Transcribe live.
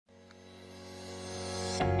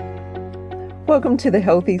Welcome to the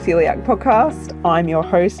Healthy Celiac podcast. I'm your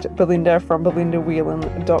host, Belinda from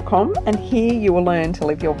belindawhelan.com, and here you will learn to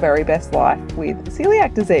live your very best life with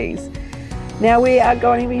celiac disease. Now we are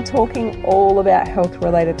going to be talking all about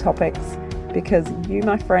health-related topics because you,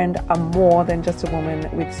 my friend, are more than just a woman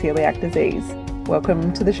with celiac disease.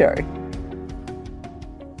 Welcome to the show.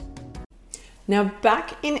 Now,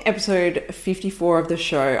 back in episode 54 of the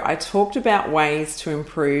show, I talked about ways to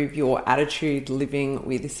improve your attitude living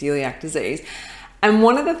with celiac disease. And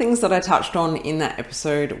one of the things that I touched on in that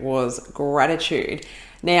episode was gratitude.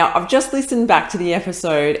 Now, I've just listened back to the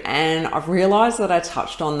episode and I've realized that I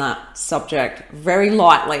touched on that subject very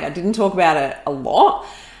lightly. I didn't talk about it a lot.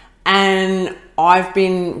 And I've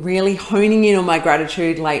been really honing in on my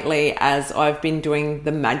gratitude lately as I've been doing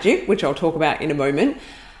the magic, which I'll talk about in a moment.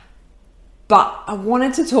 But I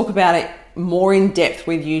wanted to talk about it more in depth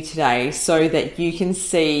with you today so that you can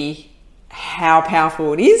see how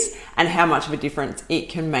powerful it is and how much of a difference it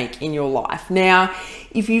can make in your life. Now,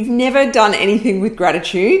 if you've never done anything with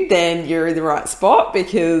gratitude, then you're in the right spot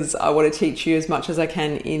because I want to teach you as much as I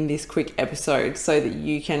can in this quick episode so that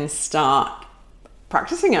you can start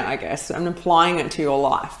practicing it, I guess, and applying it to your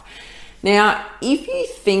life. Now, if you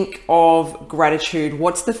think of gratitude,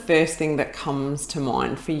 what's the first thing that comes to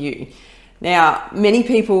mind for you? Now, many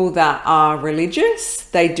people that are religious,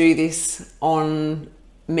 they do this on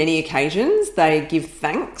many occasions. They give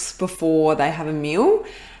thanks before they have a meal.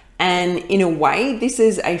 And in a way, this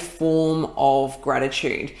is a form of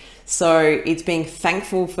gratitude. So it's being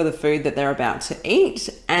thankful for the food that they're about to eat.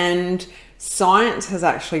 And science has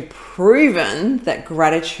actually proven that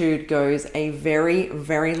gratitude goes a very,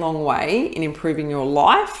 very long way in improving your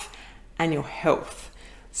life and your health.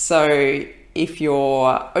 So if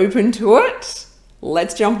you're open to it,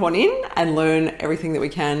 let's jump on in and learn everything that we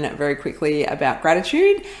can very quickly about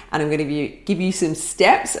gratitude. And I'm going to give you some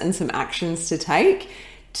steps and some actions to take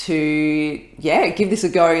to, give this a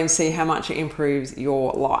go and see how much it improves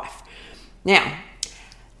your life. Now,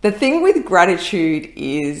 the thing with gratitude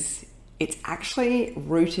is it's actually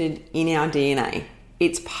rooted in our DNA.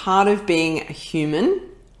 It's part of being a human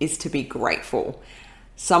is to be grateful.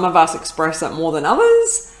 Some of us express it more than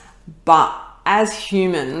others, but as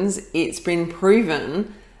humans, it's been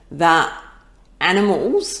proven that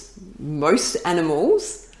most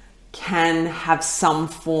animals can have some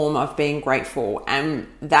form of being grateful. And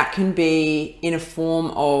that can be in a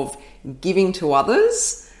form of giving to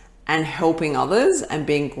others and helping others and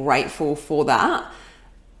being grateful for that,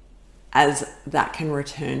 as that can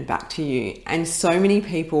return back to you. And so many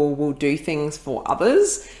people will do things for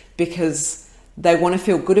others because they want to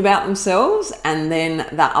feel good about themselves, and then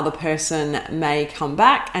that other person may come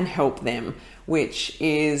back and help them, which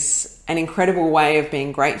is an incredible way of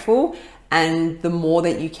being grateful. And the more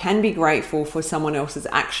that you can be grateful for someone else's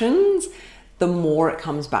actions, the more it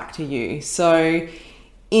comes back to you. So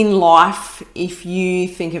in life, if you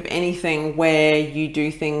think of anything where you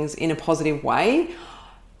do things in a positive way,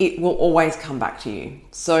 it will always come back to you.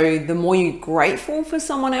 So the more you're grateful for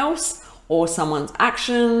someone else, or someone's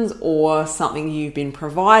actions, or something you've been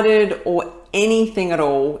provided, or anything at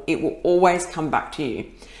all, it will always come back to you.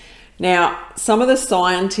 Now, some of the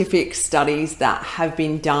scientific studies that have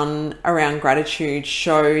been done around gratitude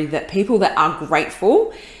show that people that are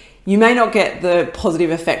grateful, you may not get the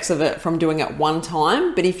positive effects of it from doing it one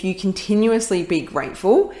time, but if you continuously be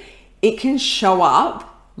grateful, it can show up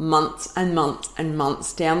months and months and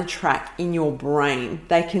months down the track in your brain.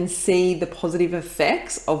 They can see the positive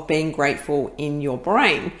effects of being grateful in your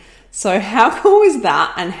brain. So how cool is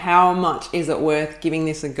that? And how much is it worth giving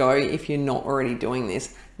this a go if you're not already doing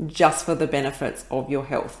this, just for the benefits of your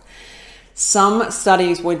health? Some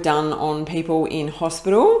studies were done on people in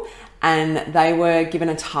hospital and they were given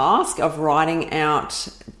a task of writing out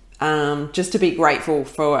just to be grateful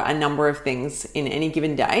for a number of things in any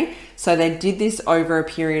given day. So they did this over a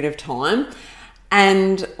period of time.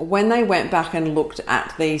 And when they went back and looked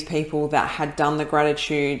at these people that had done the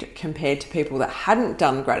gratitude compared to people that hadn't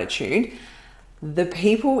done gratitude, the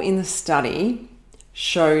people in the study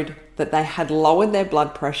showed that they had lowered their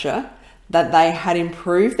blood pressure, that they had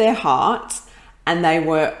improved their hearts, and they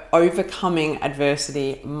were overcoming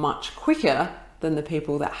adversity much quicker than the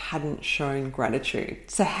people that hadn't shown gratitude.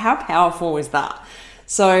 So how powerful is that?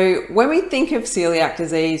 So when we think of celiac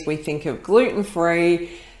disease, we think of gluten-free.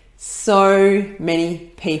 So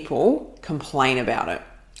many people complain about it.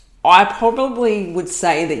 I probably would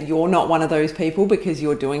say that you're not one of those people because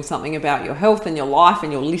you're doing something about your health and your life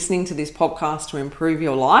and you're listening to this podcast to improve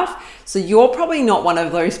your life. So you're probably not one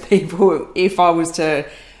of those people if I was to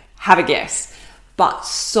have a guess. But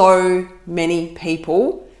so many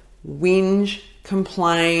people whinge,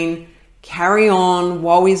 complain, carry on,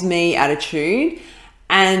 woe is me attitude.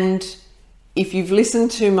 And if you've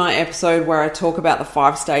listened to my episode where I talk about the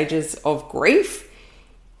 5 stages of grief,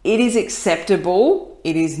 it is acceptable,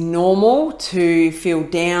 it is normal to feel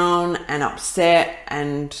down and upset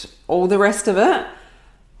and all the rest of it.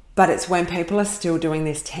 But it's when people are still doing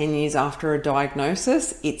this 10 years after a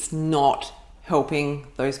diagnosis, it's not helping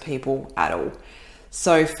those people at all.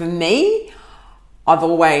 So for me, I've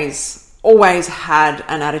always had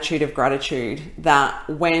an attitude of gratitude that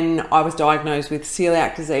when I was diagnosed with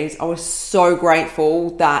celiac disease, I was so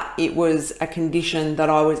grateful that it was a condition that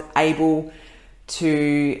I was able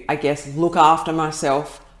to, I guess, look after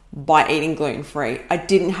myself by eating gluten-free. I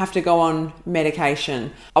didn't have to go on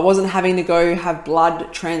medication. I wasn't having to go have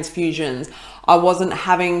blood transfusions. I wasn't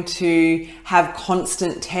having to have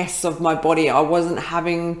constant tests of my body. I wasn't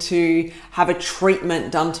having to have a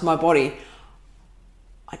treatment done to my body.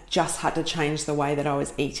 I just had to change the way that I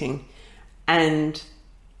was eating. And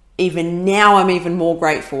even now I'm even more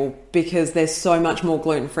grateful because there's so much more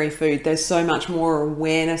gluten-free food. There's so much more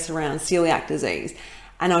awareness around celiac disease.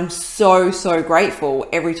 And I'm so grateful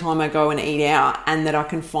every time I go and eat out and that I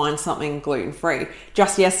can find something gluten-free.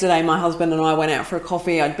 Just yesterday, my husband and I went out for a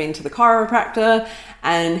coffee. I'd been to the chiropractor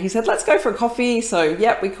and he said, let's go for a coffee. So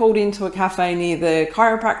yep, we called into a cafe near the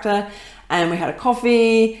chiropractor and we had a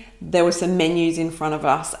coffee. There were some menus in front of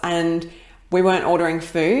us and we weren't ordering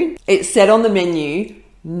food. It said on the menu,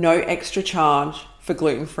 no extra charge for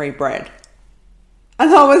gluten-free bread.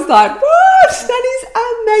 And I was like, what? That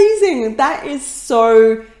is amazing. That is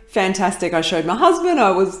so fantastic. I showed my husband.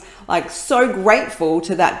 I was like so grateful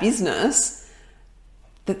to that business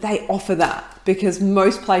that they offer that because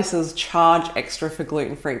most places charge extra for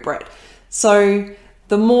gluten-free bread. So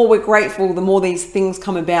the more we're grateful, the more these things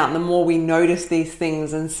come about and the more we notice these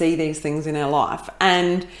things and see these things in our life.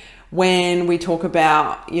 And when we talk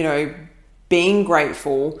about, being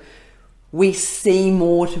grateful, we see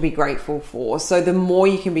more to be grateful for. So the more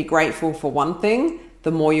you can be grateful for one thing,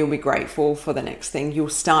 the more you'll be grateful for the next thing. You'll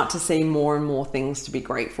start to see more and more things to be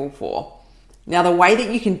grateful for. Now, the way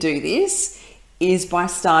that you can do this is by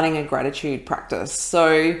starting a gratitude practice.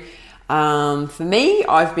 So for me,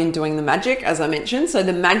 I've been doing The Magic, as I mentioned. So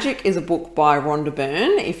The Magic is a book by Rhonda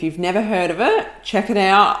Byrne. If you've never heard of it, check it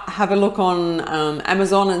out. Have a look on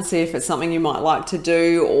Amazon and see if it's something you might like to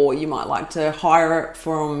do, or you might like to hire it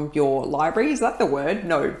from your library. Is that the word?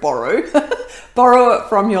 No, borrow. Borrow it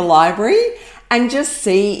from your library and just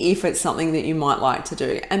see if it's something that you might like to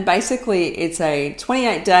do. And basically, it's a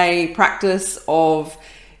 28-day practice of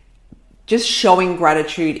just showing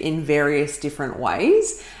gratitude in various different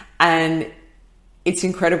ways. And it's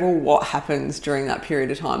incredible what happens during that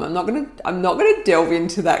period of time. I'm not gonna delve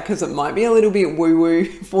into that because it might be a little bit woo-woo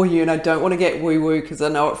for you, and I don't want to get woo-woo because I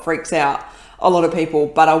know it freaks out a lot of people,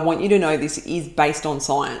 but I want you to know this is based on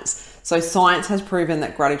science. So science has proven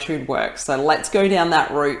that gratitude works. So let's go down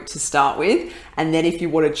that route to start with. And then if you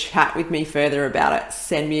want to chat with me further about it,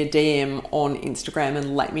 send me a DM on Instagram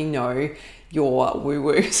and let me know your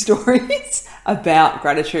woo-woo stories about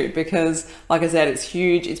gratitude, because like I said, it's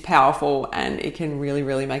huge, it's powerful, and it can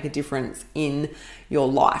really make a difference in your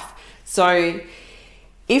life. So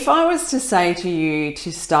if I was to say to you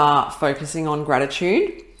to start focusing on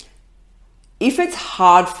gratitude, if it's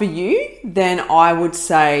hard for you, then I would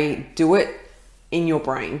say do it in your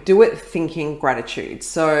brain, do it thinking gratitude.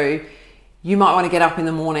 So you might want to get up in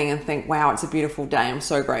the morning and think, wow, it's a beautiful day, I'm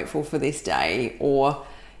so grateful for this day, or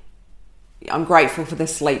I'm grateful for the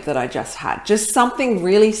sleep that I just had. Just something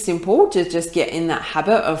really simple to just get in that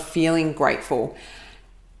habit of feeling grateful.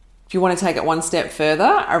 If you want to take it one step further,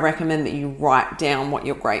 I recommend that you write down what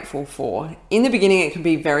you're grateful for. In the beginning, it can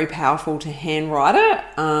be very powerful to handwrite it.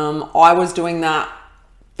 I was doing that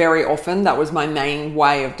very often. That was my main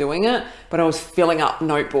way of doing it, but I was filling up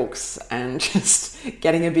notebooks and just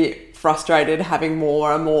getting a bit frustrated, having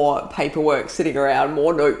more and more paperwork sitting around,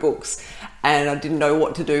 more notebooks, and I didn't know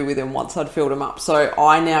what to do with them once I'd filled them up. So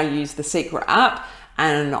I now use the Secret app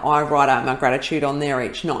and I write out my gratitude on there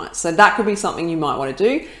each night. So that could be something you might want to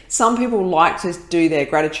do. Some people like to do their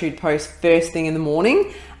gratitude post first thing in the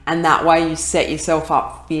morning, and that way you set yourself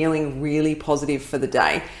up feeling really positive for the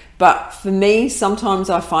day. But for me, sometimes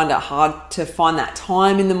I find it hard to find that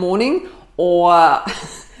time in the morning, or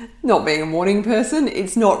not being a morning person,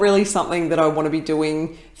 it's not really something that I want to be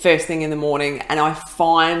doing first thing in the morning. And I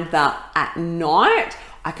find that at night,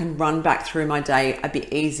 I can run back through my day a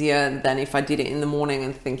bit easier than if I did it in the morning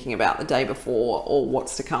and thinking about the day before or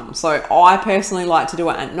what's to come. So I personally like to do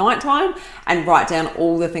it at nighttime and write down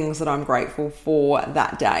all the things that I'm grateful for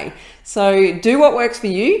that day. So do what works for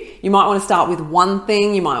you. You might want to start with one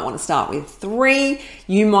thing. You might want to start with 3.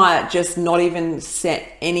 You might just not even set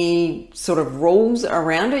any sort of rules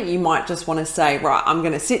around it. You might just want to say, right, I'm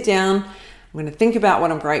going to sit down, I'm going to think about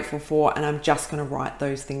what I'm grateful for, and I'm just going to write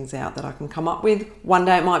those things out that I can come up with. One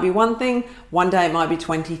day it might be one thing, one day it might be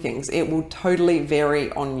 20 things. It will totally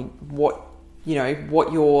vary on what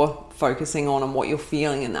you're focusing on and what you're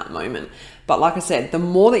feeling in that moment. But like I said, the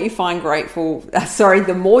more that you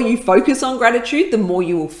the more you focus on gratitude, the more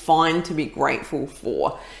you will find to be grateful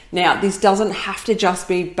for. Now, this doesn't have to just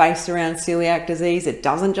be based around celiac disease. It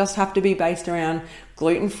doesn't just have to be based around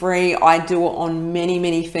gluten-free. I do it on many,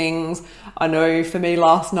 many things. I know for me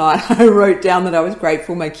last night, I wrote down that I was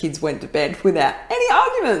grateful my kids went to bed without any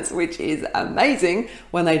arguments, which is amazing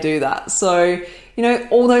when they do that. So,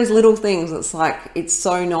 all those little things, it's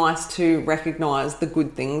so nice to recognize the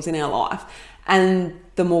good things in our life. And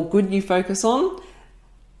the more good you focus on,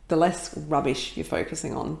 the less rubbish you're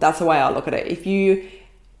focusing on. That's the way I look at it.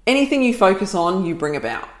 Anything you focus on, you bring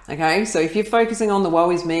about. Okay. So if you're focusing on the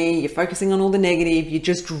woe is me, you're focusing on all the negative, you're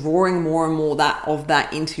just drawing more and more of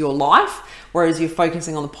that into your life. Whereas you're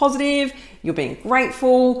focusing on the positive, you're being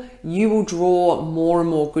grateful, you will draw more and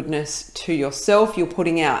more goodness to yourself. You're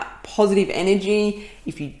putting out positive energy.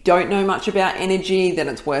 If you don't know much about energy, then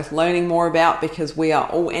it's worth learning more about, because we are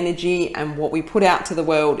all energy, and what we put out to the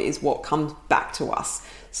world is what comes back to us.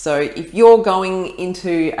 So if you're going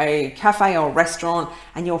into a cafe or restaurant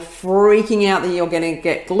and you're freaking out that you're going to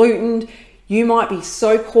get glutened, you might be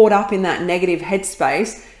so caught up in that negative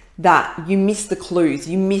headspace that you miss the clues,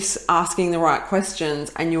 you miss asking the right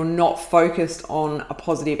questions, and you're not focused on a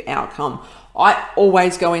positive outcome. I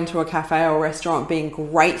always go into a cafe or restaurant being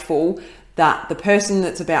grateful that the person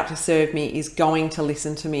that's about to serve me is going to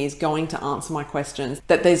listen to me, is going to answer my questions,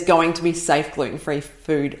 that there's going to be safe gluten-free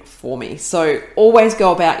food for me. So always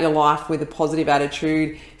go about your life with a positive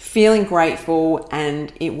attitude, feeling grateful,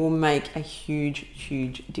 and it will make a huge,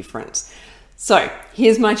 huge difference. So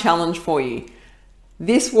here's my challenge for you.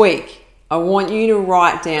 This week, I want you to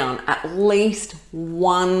write down at least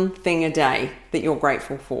one thing a day that you're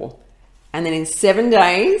grateful for. And then in 7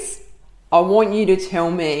 days, I want you to tell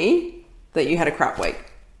me that you had a crap week.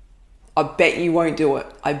 I bet you won't do it.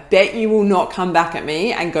 I bet you will not come back at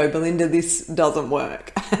me and go, Belinda, this doesn't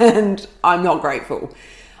work. And I'm not grateful.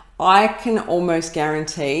 I can almost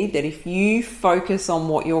guarantee that if you focus on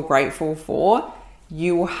what you're grateful for,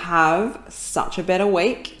 you will have such a better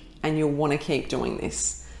week, and you'll want to keep doing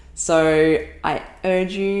this. So I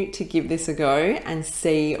urge you to give this a go and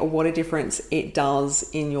see what a difference it does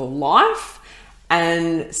in your life,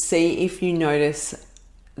 and see if you notice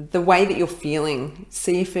the way that you're feeling.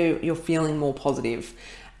 See if you're feeling more positive.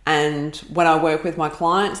 And when I work with my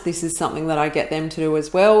clients, this is something that I get them to do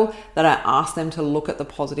as well, that I ask them to look at the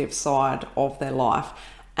positive side of their life.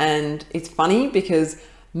 And it's funny because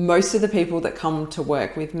most of the people that come to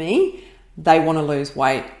work with me, they want to lose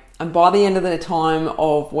weight. And by the end of the time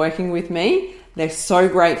of working with me, they're so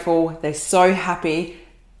grateful, they're so happy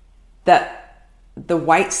that the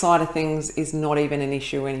weight side of things is not even an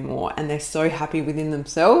issue anymore. And they're so happy within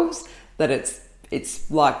themselves that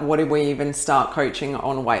it's like, what did we even start coaching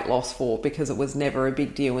on weight loss for? Because it was never a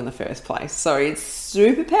big deal in the first place. So it's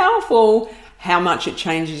super powerful how much it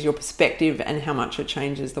changes your perspective and how much it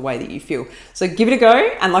changes the way that you feel. So give it a go.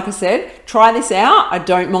 And like I said, try this out. I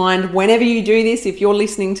don't mind whenever you do this. If you're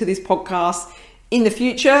listening to this podcast in the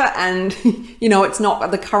future and it's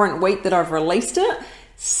not the current week that I've released it,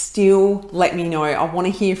 still let me know. I want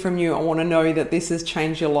to hear from you. I want to know that this has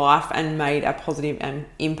changed your life and made a positive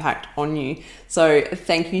impact on you. So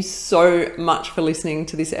thank you so much for listening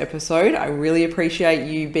to this episode. I really appreciate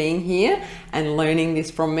you being here and learning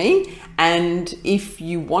this from me. And if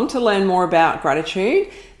you want to learn more about gratitude,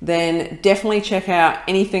 then definitely check out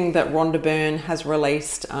anything that Rhonda Byrne has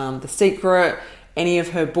released, The Secret, any of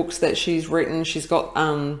her books that she's written. She's got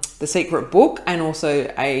The Secret book and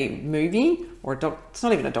also a movie, or it's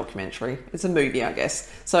not even a documentary, it's a movie, I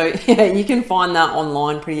guess. So yeah, you can find that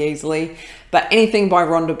online pretty easily. But anything by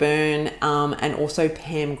Rhonda Byrne and also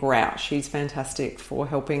Pam Grout. She's fantastic for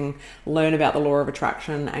helping learn about the law of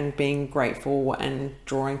attraction and being grateful and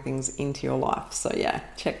drawing things into your life. So yeah,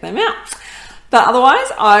 check them out. But otherwise,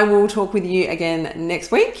 I will talk with you again next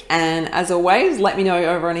week. And as always, let me know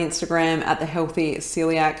over on Instagram at The Healthy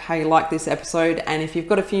Celiac how you like this episode. And if you've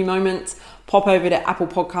got a few moments, pop over to Apple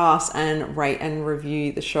Podcasts and rate and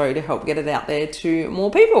review the show to help get it out there to more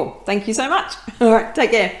people. Thank you so much. All right,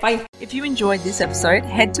 take care. Bye. If you enjoyed this episode,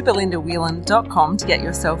 head to belindawhelan.com to get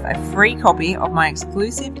yourself a free copy of my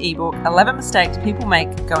exclusive ebook, 11 Mistakes People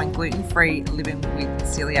Make Going Gluten-Free Living with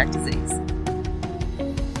Celiac Disease.